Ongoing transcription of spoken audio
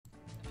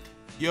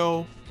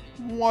Yo,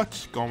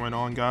 what's going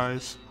on,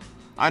 guys?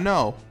 I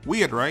know,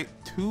 weird, right?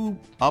 2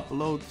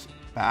 uploads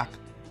back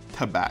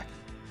to back.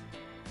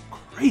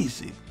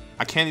 Crazy.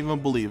 I can't even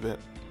believe it.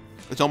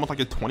 It's almost like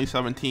a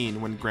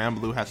 2017 when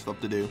Grand Blue has stuff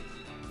to do.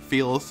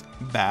 Feels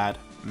bad,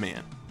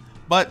 man.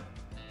 But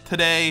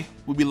today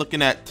we'll be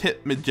looking at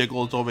Tit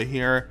McJiggles over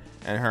here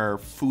and her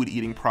food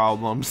eating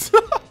problems.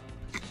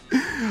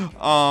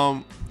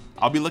 I'll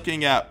be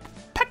looking at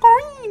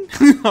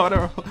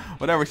Pecorine,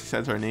 whatever she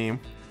says her name.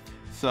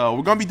 So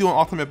we're gonna be doing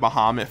Ultimate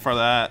Bahamut for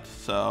that.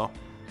 So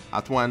I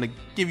just wanted to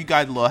give you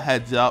guys a little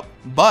heads up.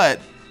 But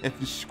if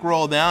you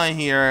scroll down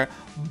here,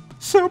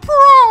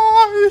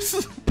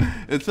 surprise!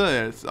 It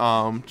says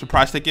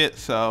surprise ticket.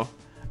 So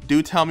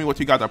do tell me what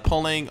you guys are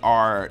pulling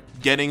or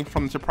getting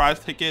from the surprise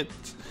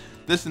tickets.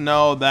 Just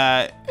know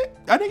that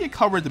I think it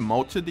covers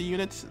most of the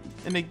units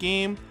in the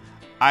game.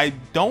 I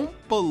don't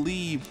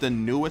believe the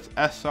newest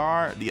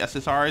SR, the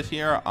SSR is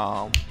here.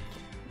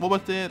 What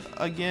was it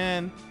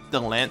again? The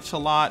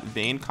Lancelot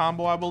Vayne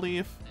combo, I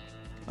believe.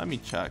 Let me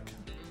check.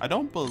 I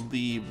don't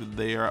believe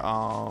they're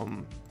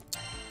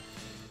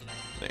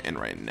in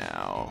right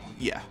now.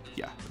 Yeah.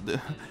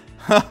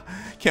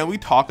 Can we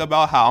talk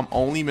about how I'm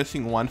only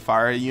missing 1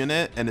 fire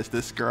unit and it's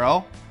this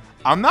girl?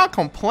 I'm not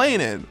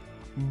complaining,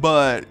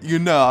 but you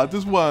know, I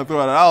just want to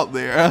throw it out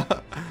there.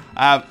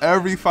 I have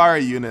every fire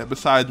unit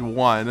besides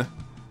 1.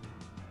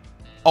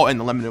 Oh, and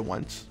the limited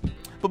ones.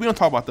 But we don't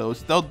talk about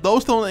those.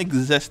 Those don't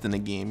exist in the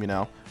game, you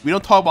know. We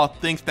don't talk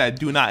about things that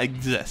do not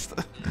exist.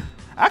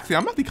 Actually,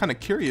 I'm actually kind of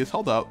curious.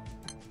 Hold up.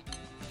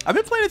 I've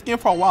been playing this game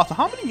for a while, so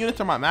how many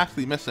units am I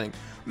actually missing?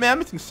 Man, I'm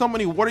missing so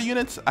many water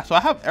units. So I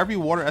have every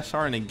water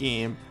SR in the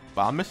game,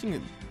 but I'm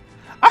missing...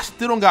 I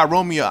still don't got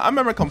Romeo. I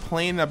remember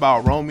complaining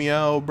about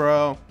Romeo,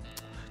 bro.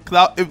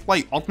 Cause if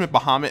like Ultimate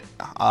Bahamut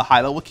high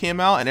level came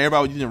out and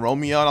everybody was using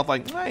Romeo, and I was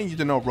like, I ain't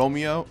using no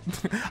Romeo.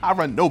 I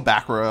run no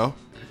back row.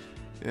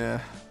 Yeah.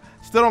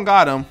 Still don't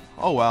got him.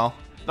 Oh well.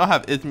 Don't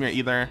have Izmir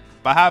either.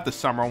 But I have the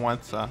summer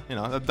one, so you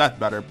know that's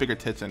better. Bigger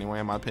tits anyway,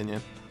 in my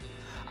opinion.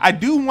 I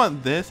do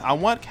want this. I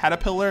want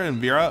Caterpillar and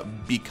Vera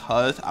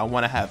because I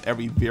want to have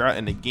every Vera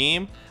in the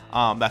game.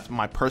 That's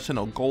my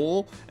personal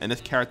goal, and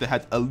this character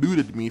has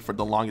eluded me for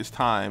the longest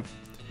time.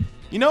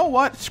 You know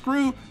what?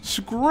 Screw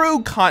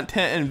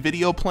content and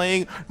video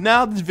playing.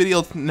 Now this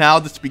video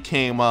just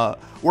became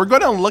we're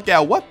gonna look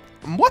at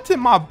what's in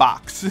my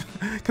box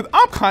because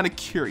I'm kind of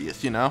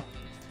curious, you know.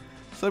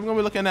 So we're gonna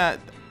be looking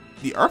at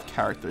the Earth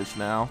characters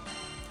now.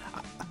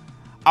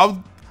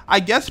 I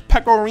guess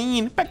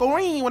Pecorine,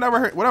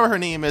 whatever her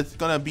name is,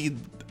 gonna be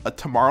a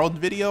tomorrow's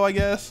video, I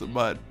guess.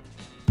 But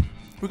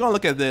we're gonna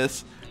look at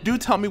this. Do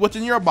tell me what's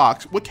in your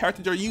box. What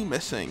characters are you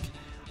missing?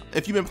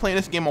 If you've been playing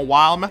this game a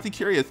while, I'm actually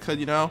curious because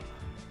you know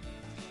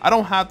I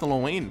don't have the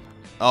Lil Wayne.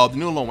 Oh, the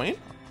new Lil Wayne.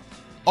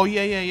 Oh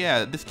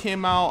yeah. This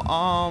came out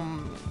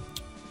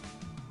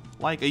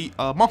like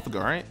a month ago,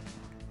 right?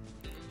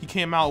 He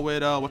came out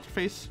with what's her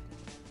face?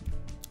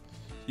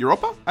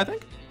 Europa, I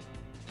think.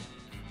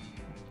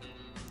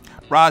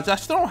 Raj, I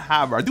still don't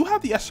have her. I do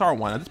have the SR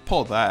one. I just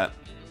pulled that.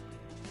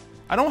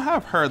 I don't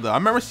have her though. I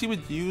remember she was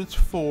used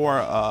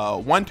for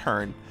 1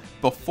 turn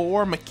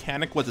before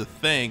mechanic was a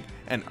thing.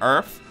 And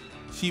Earth,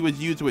 she was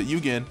used with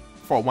Yugen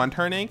for 1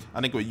 turning.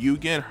 I think with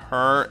Yugen,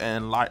 her,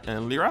 and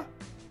Lyra.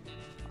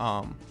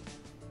 I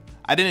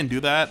didn't do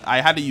that. I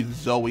had to use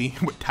Zoe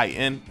with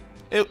Titan.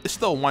 It's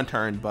still 1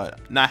 turn, but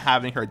not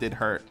having her did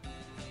hurt.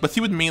 But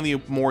she was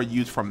mainly more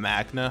used for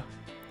Magna.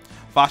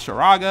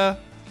 Vasharaga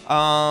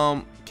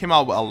came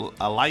out with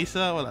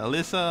Alyssa,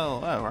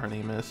 whatever her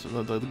name is,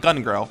 the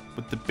gun girl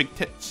with the big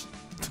tits.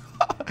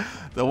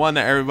 The one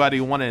that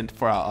everybody wanted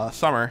for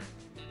summer,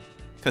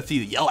 because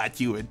he'd yell at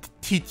you and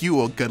teach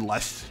you a good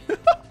lesson.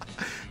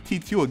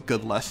 Teach you a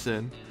good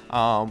lesson.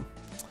 I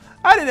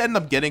didn't end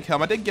up getting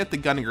him. I did get the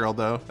gun girl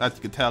though, as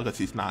you can tell because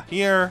he's not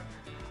here.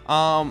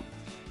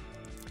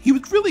 He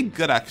was really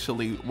good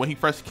actually when he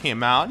first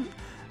came out.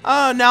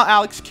 Now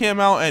Alex came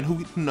out, and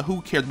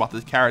who cares about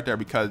this character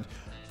because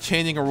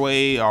changing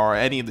away or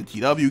any of the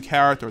GW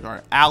characters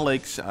or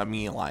Alex, I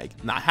mean,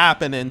 like not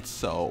happening.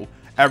 So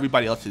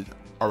everybody else is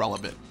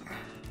irrelevant.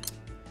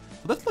 So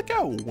let's look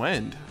at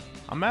Wind.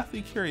 I'm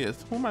actually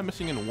curious. Who am I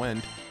missing in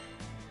Wind?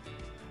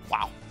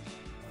 Wow.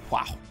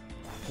 I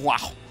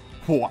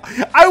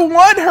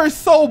want her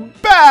so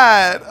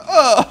bad.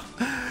 Ugh.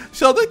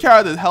 So this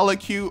character is hella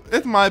cute.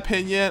 It's my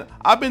opinion.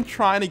 I've been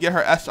trying to get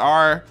her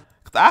SR.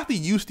 I actually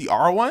used the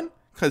R1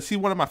 because she's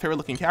one of my favorite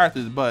looking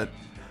characters, but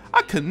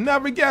I could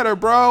never get her,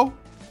 bro.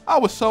 I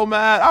was so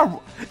mad.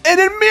 And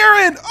then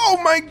Mirren, oh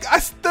my, I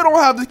still don't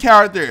have this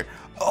character.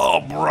 Oh,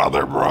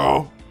 brother,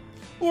 bro.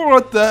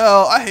 What the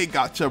hell? I hate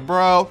gotcha,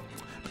 bro.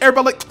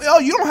 Everybody like, oh,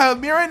 you don't have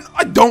Mirren?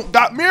 I don't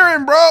got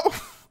Mirren, bro.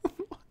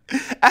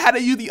 I had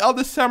to use the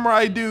other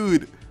samurai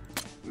dude.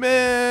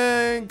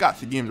 Man,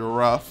 gotcha games are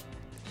rough.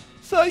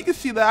 So you can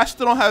see that I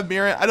still don't have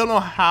Mirren. I don't know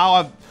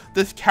how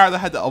this character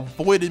had to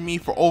avoided me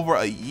for over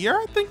a year,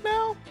 I think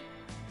now.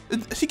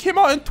 She came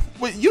out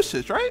with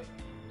usage, right?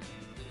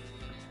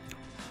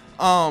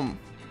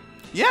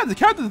 Yeah, the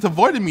character that's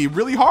avoided me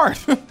really hard.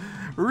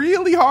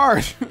 really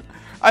hard.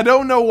 I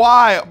don't know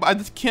why, but I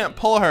just can't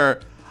pull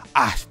her.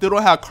 I still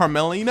don't have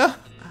Carmelina.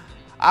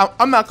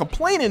 I'm not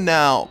complaining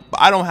now, but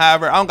I don't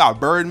have her. I don't got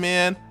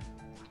Birdman.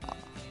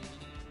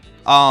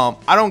 I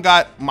don't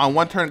got my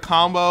one-turn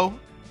combo.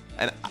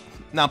 And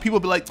now people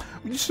be like,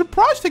 you should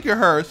prize ticket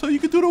her so you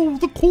can do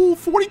the cool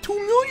 42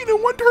 million in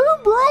one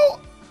turn,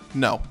 bro.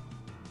 No.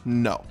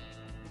 No.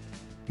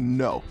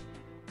 No.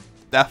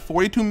 That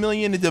 42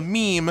 million is a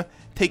meme.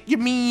 Take your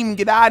meme.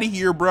 Get out of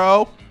here,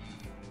 bro.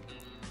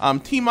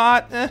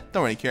 T-Mod,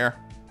 don't really care.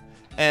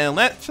 And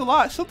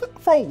Lancelot, so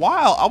for a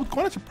while, I was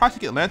going to surprise to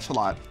get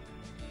Lancelot.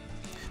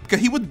 Because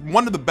he was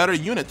one of the better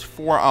units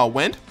for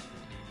Wind.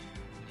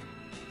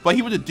 But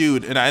he was a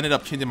dude, and I ended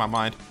up changing my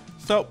mind.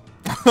 So,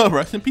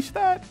 rest in peace to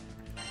that.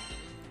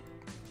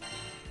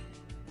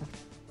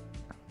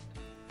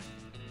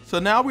 So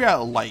now we're at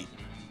Light.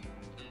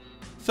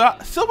 So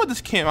Silva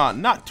just came out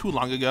not too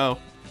long ago.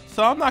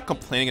 So I'm not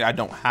complaining that I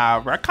don't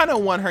have her. I kind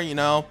of want her, you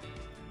know.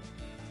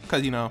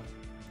 Because, you know,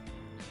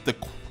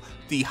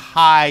 the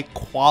high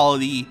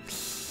quality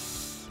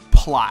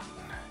plot.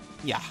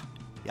 Yeah.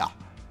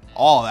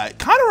 All that.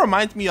 Kind of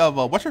reminds me of,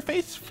 what's her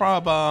face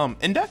from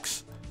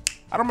Index?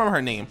 I don't remember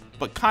her name,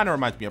 but kind of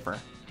reminds me of her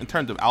in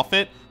terms of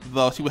outfit,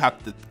 though she would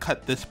have to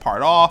cut this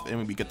part off and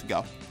we'd be good to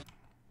go.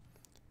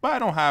 But I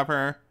don't have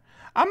her.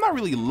 I'm not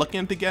really looking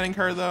into getting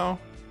her though.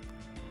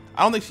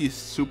 I don't think she's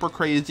super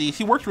crazy.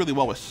 She works really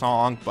well with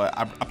Song, but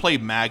I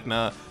played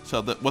Magna,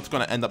 so that what's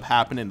going to end up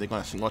happening, they're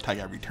going to single attack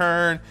every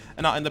turn,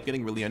 and I'll end up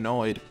getting really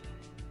annoyed.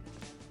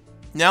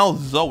 Now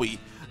Zoe.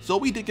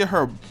 Zoe did get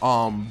her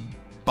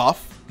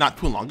buff not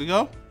too long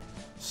ago,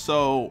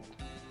 so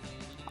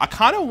I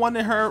kind of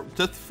wanted her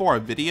just for a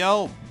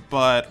video,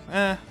 but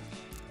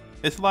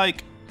it's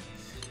like,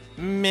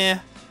 meh.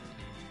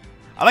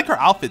 I like her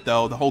outfit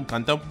though, the whole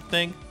Gundam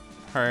thing,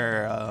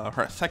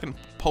 her second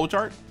pose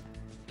art.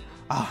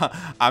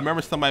 I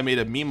remember somebody made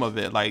a meme of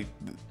it, like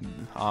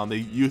they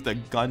used a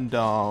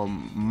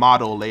Gundam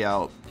model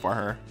layout for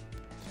her.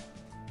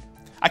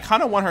 I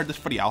kind of want her just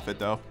for the outfit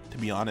though, to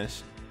be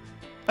honest.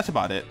 That's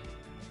about it.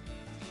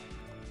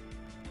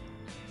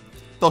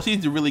 Though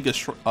she's a really good,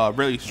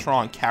 really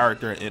strong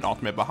character in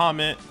Ultimate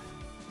Bahamut.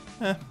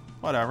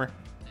 Whatever.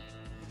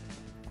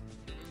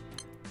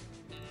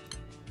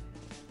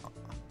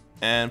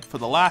 And for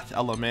the last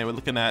element, we're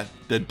looking at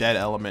the dead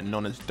element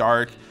known as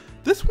Dark.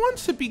 This one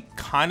should be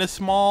kind of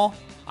small.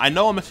 I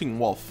know I'm missing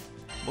Wolf,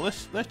 but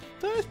let's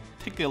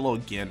take a little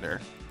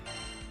gander.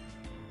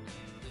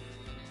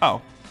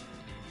 Oh.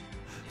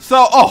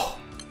 So,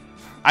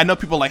 I know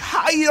people are like,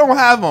 how you don't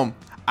have them?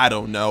 I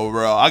don't know,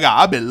 bro.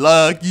 I've been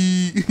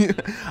lucky.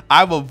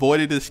 I've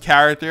avoided this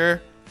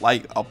character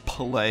like a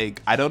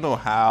plague. I don't know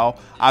how.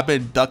 I've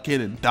been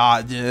ducking and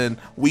dodging,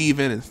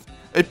 weaving, and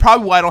it's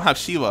probably why I don't have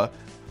Shiva.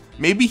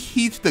 Maybe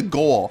he's the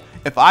goal.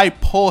 If I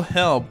pull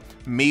him,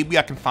 maybe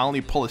I can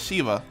finally pull a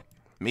Shiva.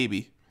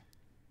 Maybe.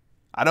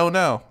 I don't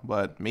know,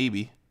 but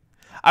maybe.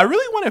 I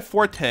really wanted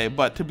Forte,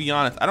 but to be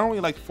honest, I don't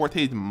really like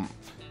Forte's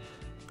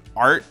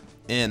art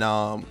in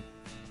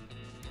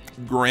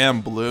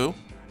Grand Blue.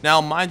 Now,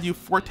 mind you,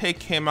 Forte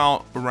came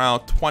out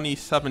around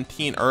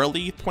 2017,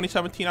 early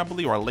 2017, I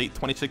believe, or late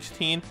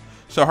 2016.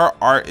 So her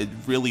art is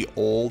really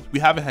old. We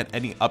haven't had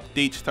any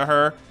updates to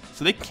her.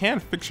 So they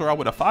can fix her up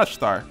with a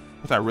 5-star,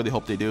 which I really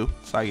hope they do.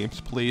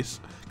 Cygames, please.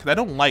 Because I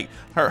don't like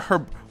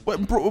her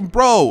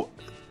bro,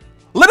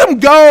 let him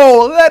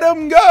go! Let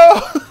him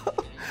go!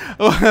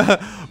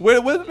 What's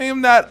the name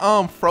of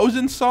that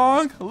Frozen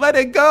song? Let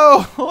it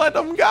go! Let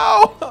them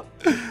go!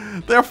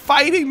 They're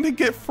fighting to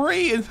get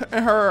free, and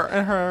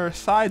her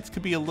sides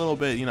could be a little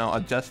bit, you know,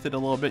 adjusted a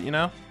little bit, you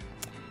know.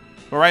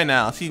 But right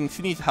now, she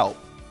needs help,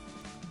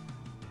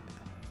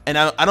 and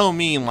I don't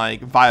mean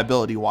like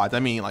viability wise. I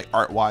mean like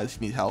art wise, she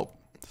needs help.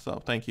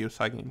 So thank you,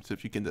 Cygames,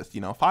 if you can just,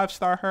 you know,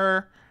 5-star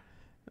her,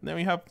 and then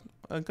we have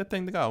a good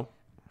thing to go.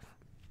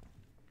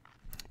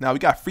 Now we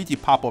got Freaky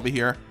Pop over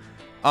here.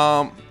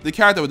 The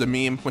character was a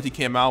meme when she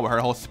came out with her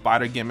whole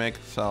spider gimmick,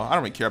 so I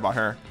don't really care about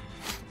her.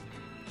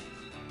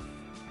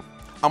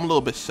 I'm a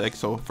little bit sick,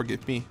 so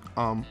forgive me.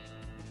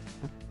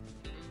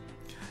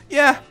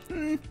 Yeah,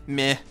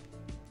 meh.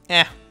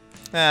 I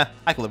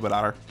can live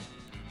without her.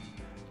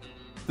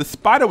 The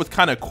spider was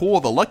kind of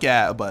cool to look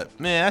at, but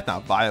man, that's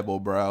not viable,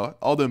 bro.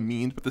 All the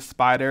memes with the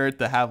spider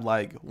to have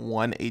like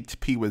 1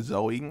 HP with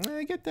Zoe.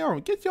 Get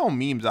your own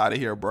memes out of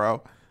here,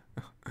 bro.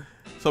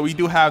 So we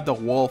do have the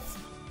wolf,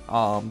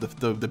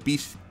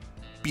 the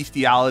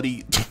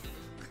bestiality.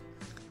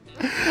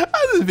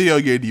 This video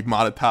getting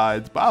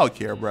demonetized, but I don't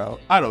care, bro.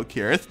 I don't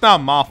care. It's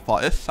not my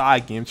fault. It's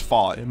Cygames'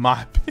 fault, in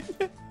my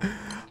opinion.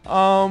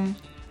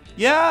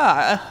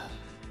 Yeah.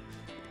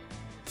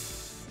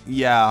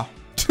 Yeah.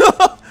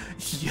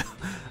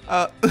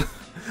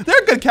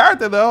 They're a good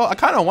character, though. I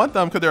kind of want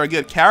them because they're a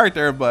good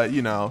character, but,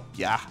 you know,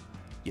 yeah.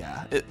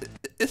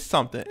 It's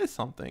something. It's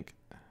something.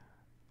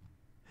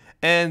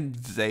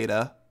 And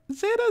Zeta.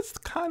 Zeta's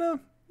kind of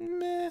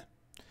meh.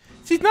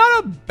 She's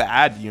not a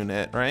bad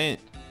unit, right?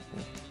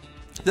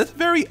 That's a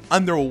very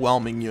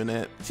underwhelming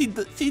unit. She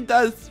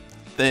does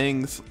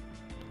things.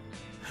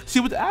 She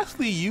was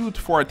actually used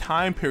for a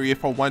time period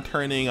for one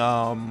turning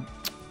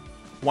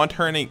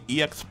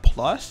EX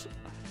Plus.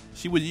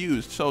 She was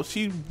used, so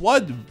she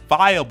was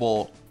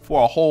viable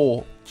for a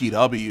whole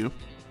GW.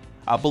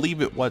 I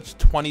believe it was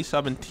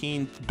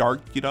 2017 Dark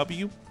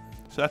GW,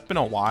 so that's been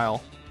a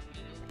while.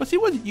 But she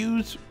was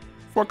used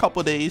for a couple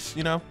of days,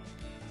 you know.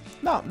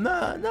 Not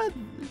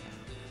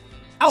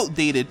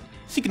outdated.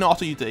 She can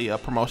also use a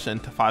promotion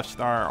to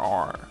 5-star,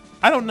 or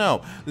I don't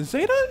know.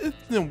 Zeta is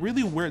in a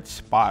really weird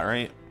spot,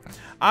 right?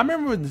 I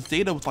remember when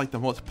Zeta was like the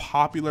most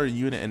popular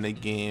unit in the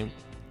game,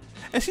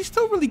 and she's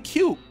still really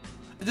cute.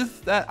 It's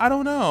just that I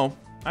don't know,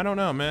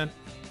 man.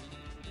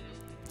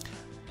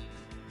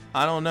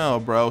 I don't know,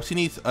 bro. She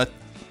needs a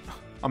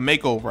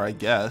makeover, I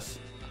guess.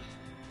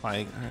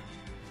 Like,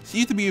 she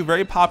used to be a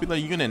very popular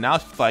unit. Now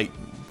she's like,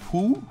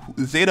 who?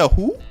 Zeta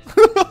who?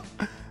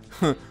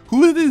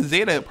 Who is this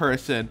Zeta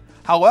person?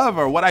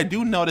 However, what I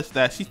do notice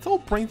that she still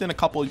brings in a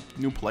couple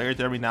new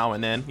players every now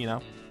and then, you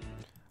know.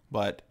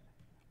 But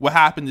what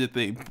happens if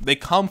they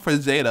come for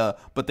Zeta,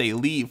 but they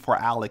leave for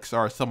Alex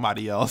or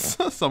somebody else,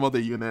 some other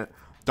unit,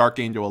 Dark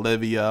Angel,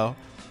 Olivia,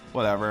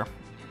 whatever.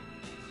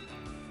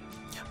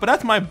 But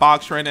that's my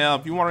box right now.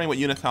 If you're wondering what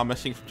units I'm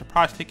missing from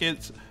surprise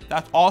tickets,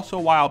 that's also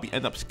why I'll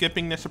end up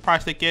skipping the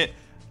surprise ticket,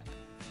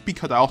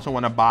 because I also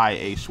want to buy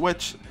a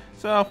Switch.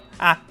 So,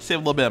 save a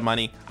little bit of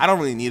money. I don't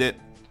really need it.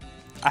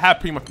 I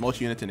have pretty much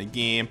most units in the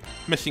game.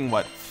 Missing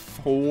what,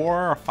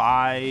 4 or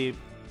 5?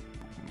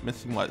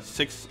 Missing what,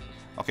 6?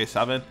 Okay,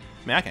 7.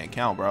 Man, I can't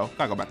count, bro.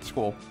 Gotta go back to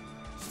school.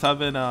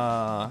 7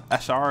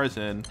 SRs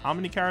and how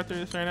many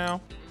characters right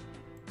now?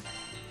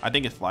 I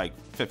think it's like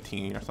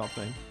 15 or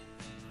something.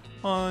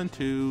 1,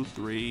 2,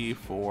 3,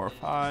 4,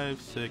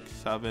 5, 6,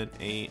 7,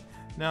 8,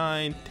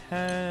 9,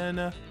 10.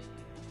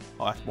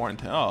 Oh, that's more than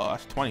 10. Oh,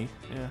 that's 20.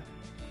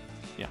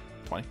 Yeah,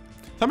 20.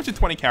 So I'm missing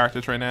 20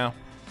 characters right now.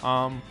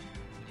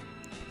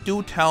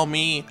 Do tell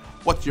me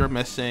what you're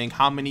missing,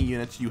 how many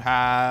units you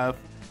have.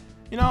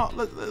 You know,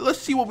 let's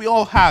see what we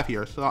all have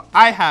here. So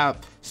I have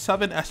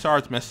 7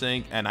 SRs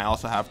missing, and I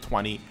also have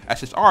 20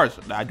 SSRs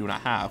that I do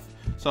not have.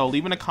 So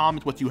leave in the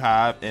comments what you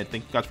have, and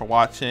thank you guys for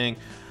watching.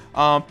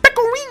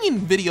 Pecorinian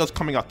videos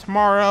coming out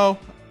tomorrow.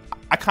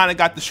 I kind of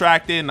got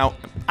distracted, and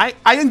I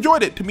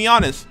enjoyed it, to be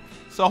honest.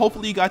 So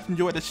hopefully you guys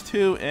enjoyed this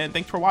too, and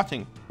thanks for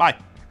watching. Bye.